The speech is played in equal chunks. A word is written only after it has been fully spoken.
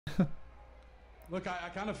Look, I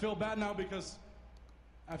kind of feel bad now because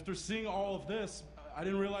after seeing all of this, I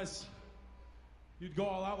didn't realize you'd go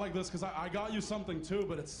all out like this because I got you something too,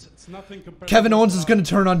 but it's nothing compared to Kevin Owens is going to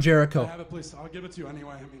turn on Jericho. I have it, please. I'll give it to you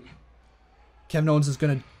anyway. I mean, Kevin Owens is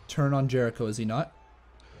going to turn on Jericho, is he not?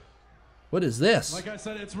 What is this? like I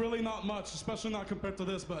said, it's really not much, especially not compared to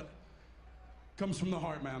this, but it comes from the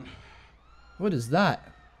heart, man. What is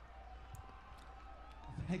that?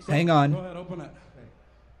 Hang on. Go ahead, open it.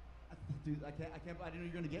 Dude, I didn't know you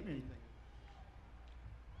were gonna get me anything.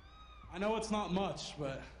 I know it's not much,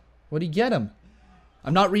 but What'd he get him?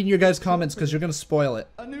 I'm not reading your guys' comments because you're going to spoil it.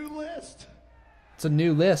 A new list. It's a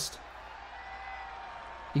new list.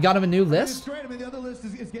 You got him a new It's list? great. I mean, the other list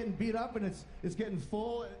is getting beat up and it's getting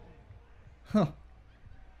full. Huh.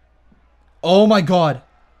 Oh my god.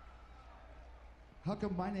 How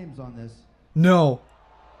come my name's on this? No.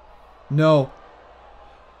 No.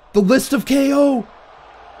 The list of KO.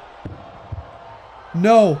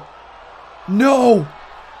 No. No.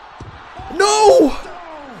 No.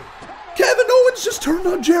 Kevin Owens just turned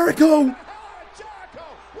on Jericho.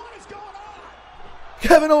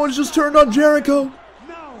 Kevin Owens just turned on Jericho.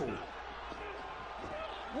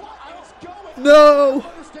 No.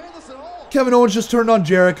 Kevin Owens just turned on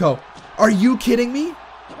Jericho. Are you kidding me?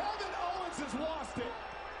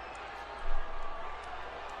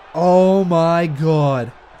 Oh my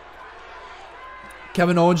god.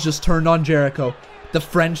 Kevin Owens just turned on Jericho. The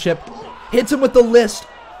friendship hits him with the list.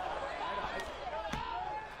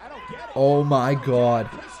 Oh my god.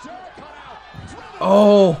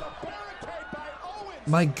 Oh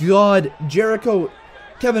my god. Jericho,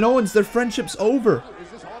 Kevin Owens, their friendship's over.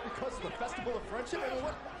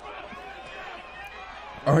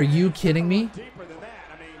 Are you kidding me?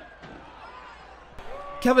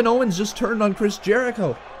 Kevin Owens just turned on Chris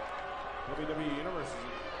Jericho.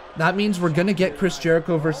 That means we're going to get Chris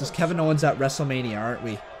Jericho versus Kevin Owens at WrestleMania, aren't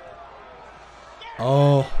we?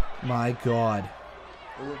 Oh my god.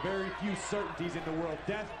 There were very few certainties in the world.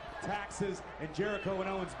 Death, taxes, and Jericho and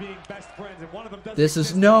Owens being best friends, and one of them doesn't This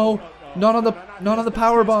is not on the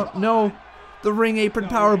power bomb. No. The ring apron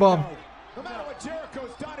power bomb. No matter what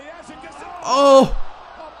Jericho's done, he hasn't just Oh.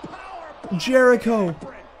 a power bomb. Jericho.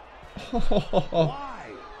 Why?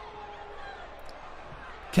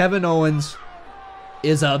 Kevin Owens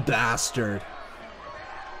is a bastard.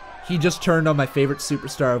 He just turned on my favorite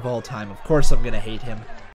superstar of all time. Of course I'm going to hate him.